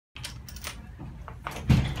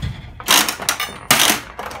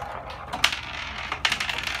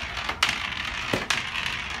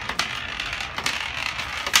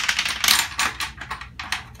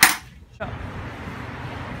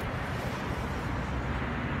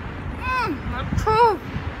My tooth!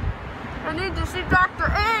 I need to see Dr.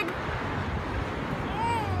 Egg!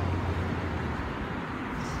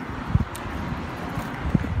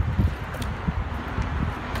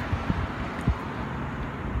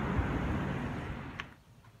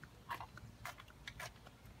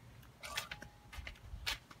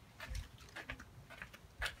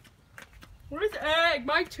 Where's Egg?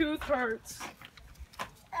 My tooth hurts.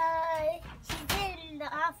 She's in the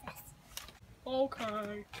office.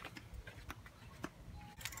 Okay.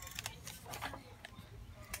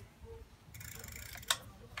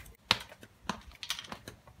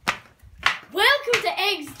 Welcome to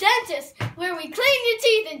Egg's Dentist, where we clean your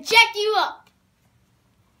teeth and check you up.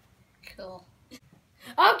 Cool.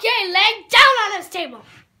 Okay, leg down on this table.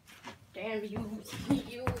 Damn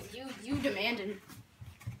you demanding.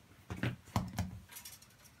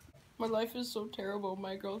 My life is so terrible.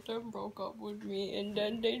 My girlfriend broke up with me and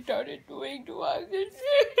then they started doing drugs.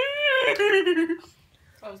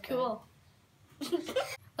 Okay. Cool.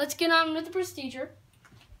 Let's get on with the procedure.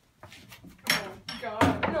 Oh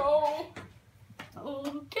God, no.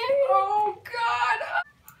 Okay. Oh God.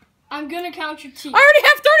 I'm gonna count your teeth. I already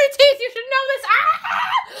have 30 teeth. You should know this. Ah!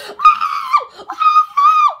 Ah!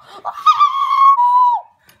 Ah! Ah!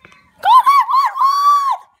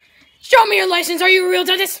 Show me your license. Are you a real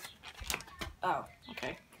dentist? Oh,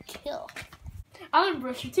 okay. Kill. I'm gonna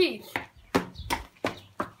brush your teeth.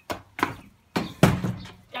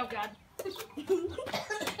 Oh God.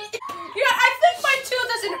 Yeah, I think my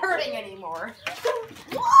tooth isn't hurting anymore.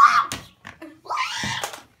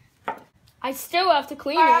 I still have to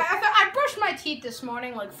clean it. I brushed my teeth this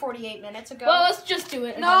morning, like 48 minutes ago. Well, let's just do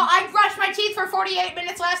it. No, I brushed my teeth for 48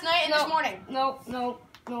 minutes last night and this morning. No.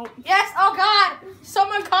 Yes, oh God.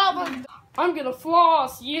 Someone called them. I'm gonna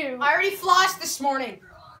floss you. I already flossed this morning.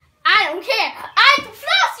 I don't care. I can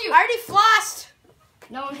floss you. I already flossed.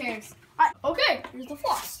 No one cares. Okay, here's the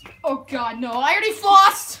floss. Oh God, no! I already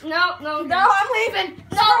flossed. No, I'm leaving.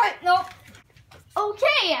 No.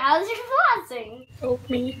 Okay, how's your flossing? Help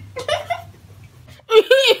me.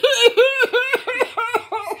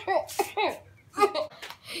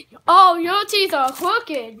 Oh, your teeth are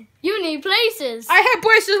crooked. You need braces. I had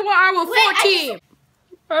braces when I was 14.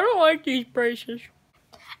 I don't like these braces.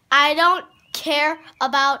 I don't care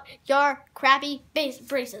about your crappy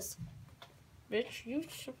braces. Bitch, you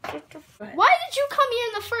such a fat. Why did you come here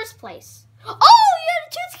in the first place? Oh, you had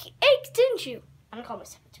a toothache, didn't you? I'm gonna call my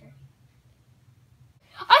secretary.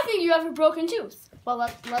 I think you have a broken tooth. Well,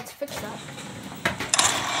 let's fix that.